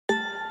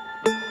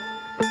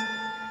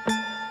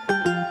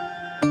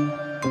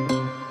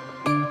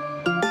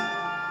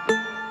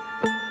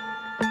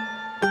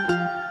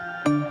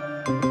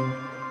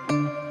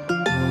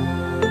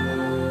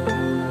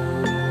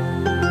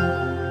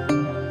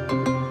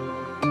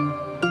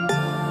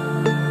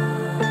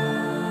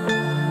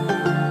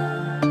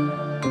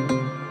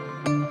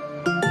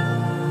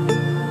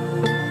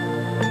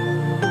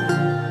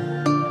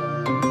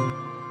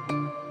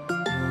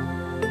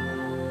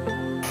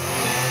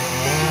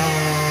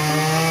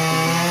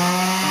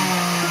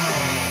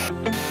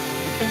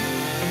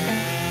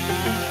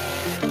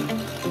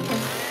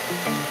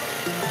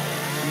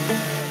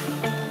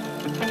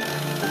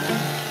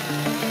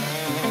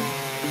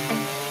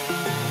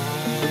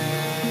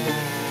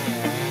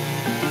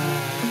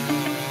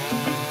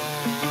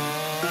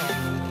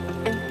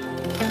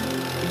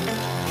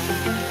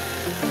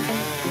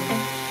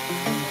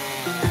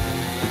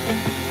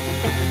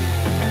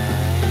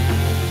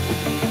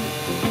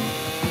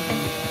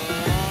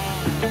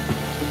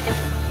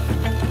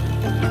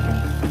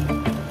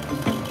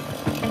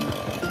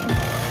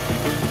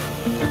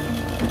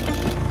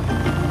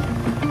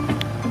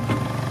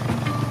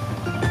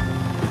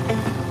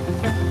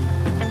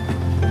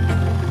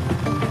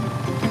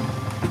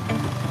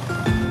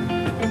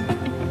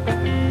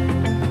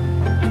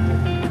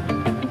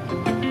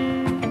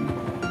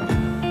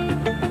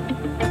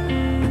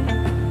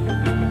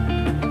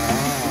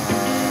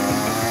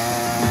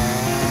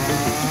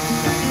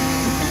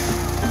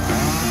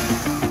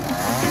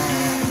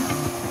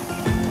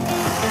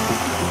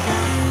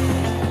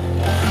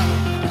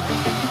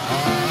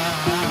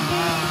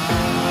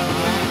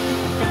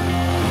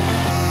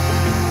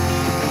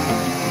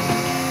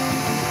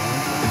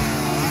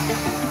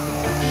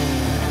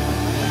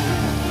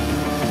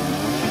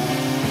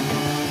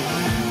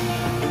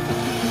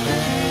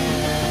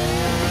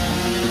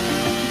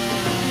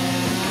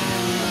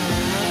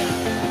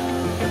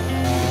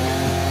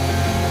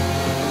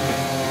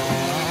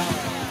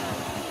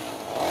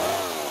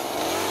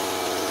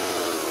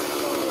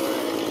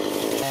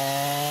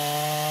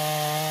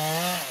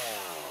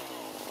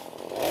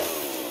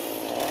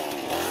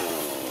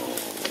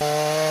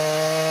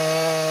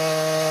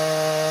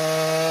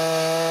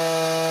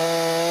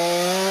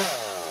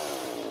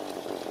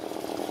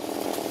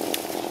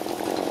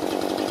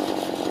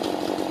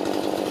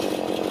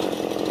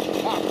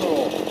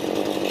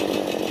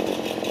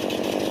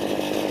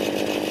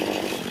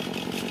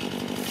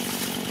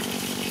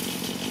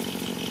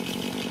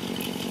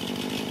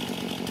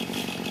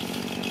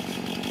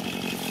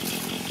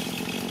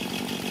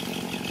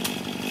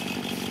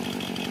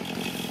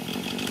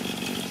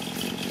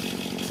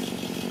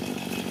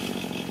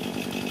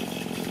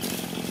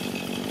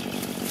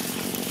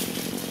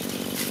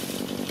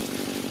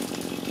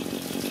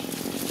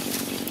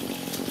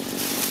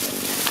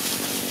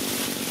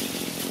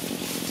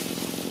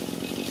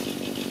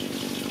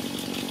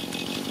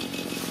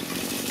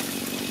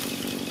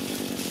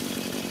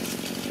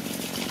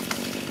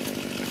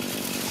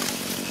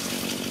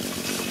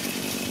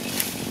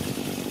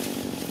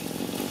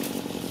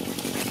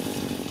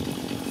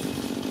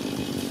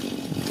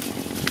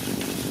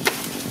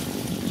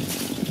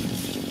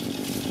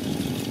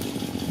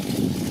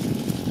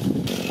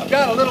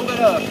Got a little bit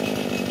of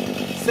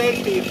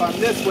safety if I'm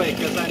this way,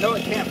 because I know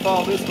it can't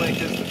fall this way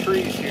because the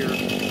tree's here,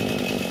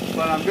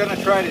 but I'm going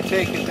to try to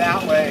take it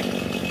that way,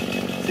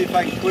 see if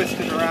I can twist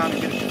it around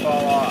and get it to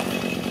fall off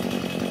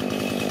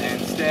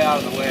and stay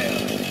out of the way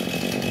of it.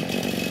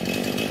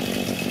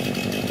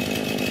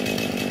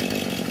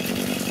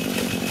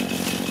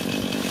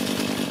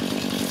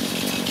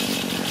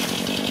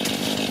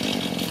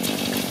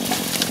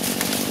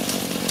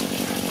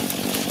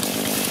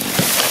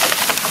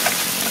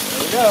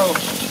 There we go.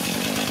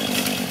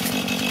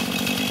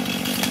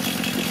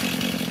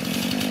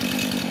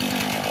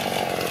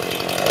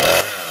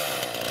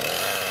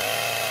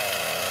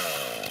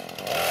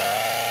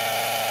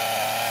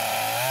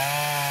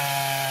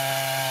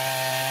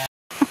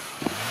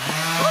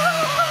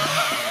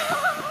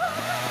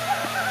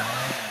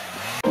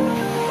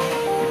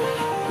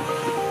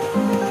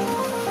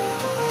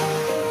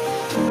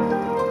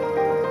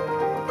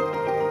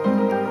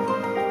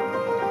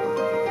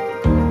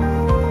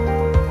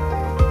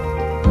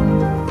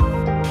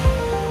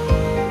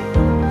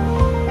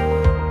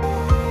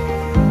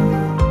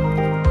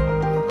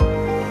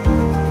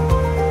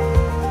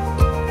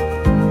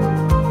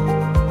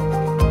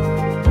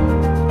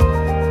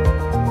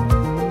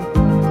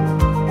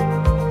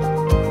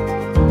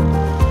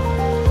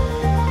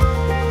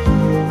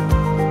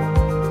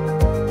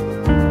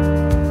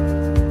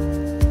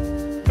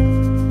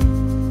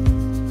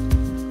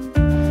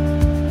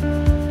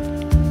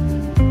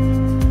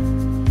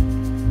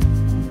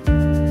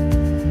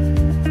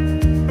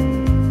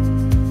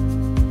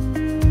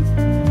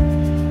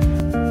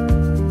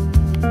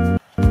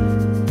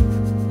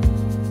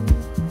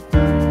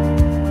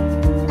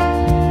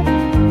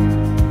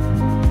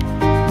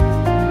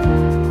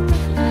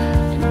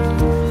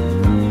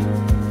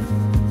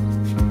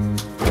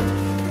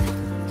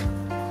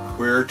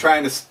 We're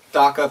trying to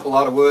stock up a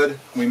lot of wood.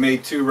 We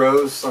made 2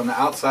 rows on the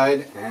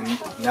outside, and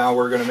now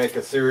we're going to make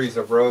a series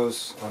of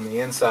rows on the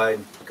inside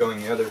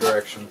going the other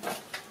direction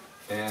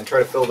and try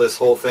to fill this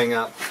whole thing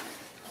up.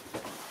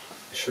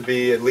 It should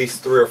be at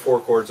least 3 or 4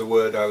 cords of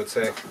wood, I would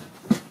say.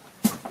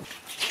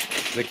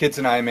 The kids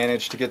and I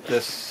managed to get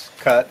this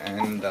cut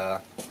and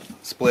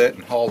split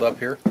and hauled up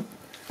here.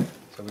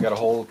 So we got a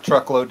whole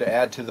truckload to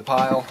add to the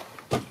pile.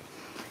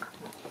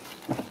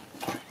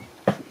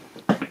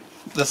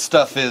 This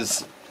stuff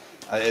is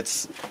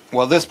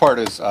this part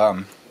is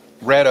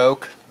red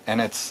oak, and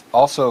it's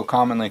also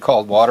commonly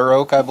called water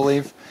oak, I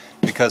believe,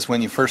 because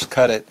when you first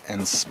cut it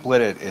and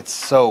split it, it's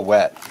so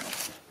wet.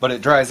 But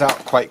it dries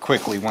out quite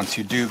quickly once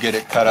you do get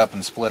it cut up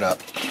and split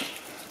up.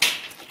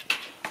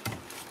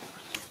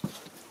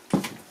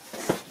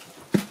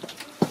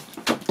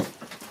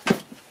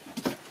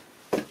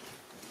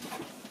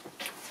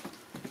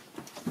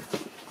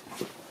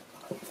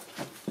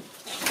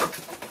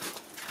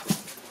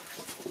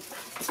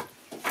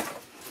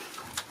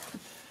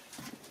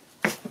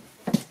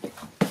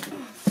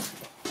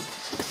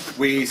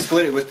 We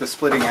split it with the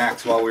splitting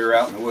axe while we were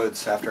out in the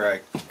woods after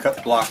I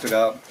blocked it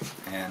up,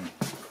 and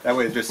that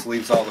way it just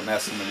leaves all the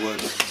mess in the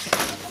woods.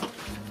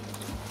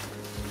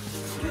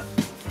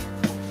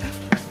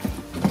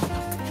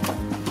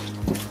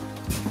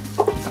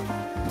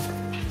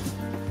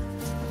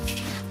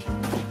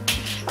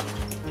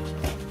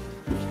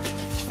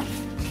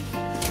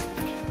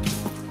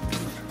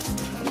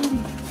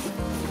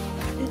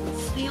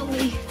 It's the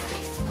only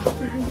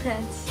burn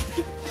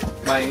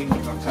fence. My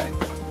outside.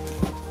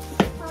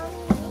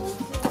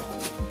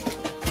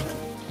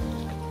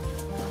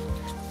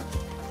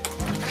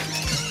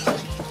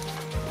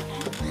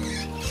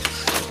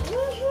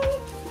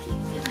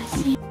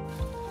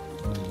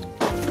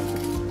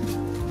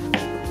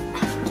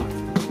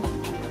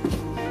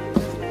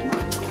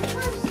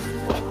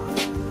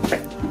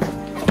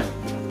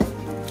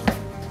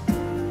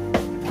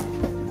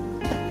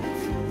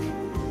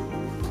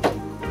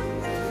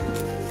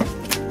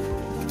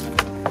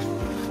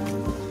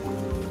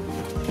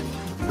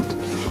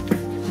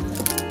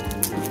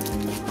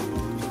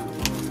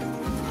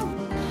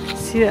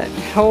 See that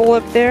hole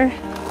up there?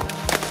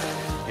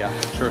 Yeah,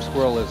 I'm sure a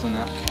squirrel lives in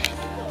that.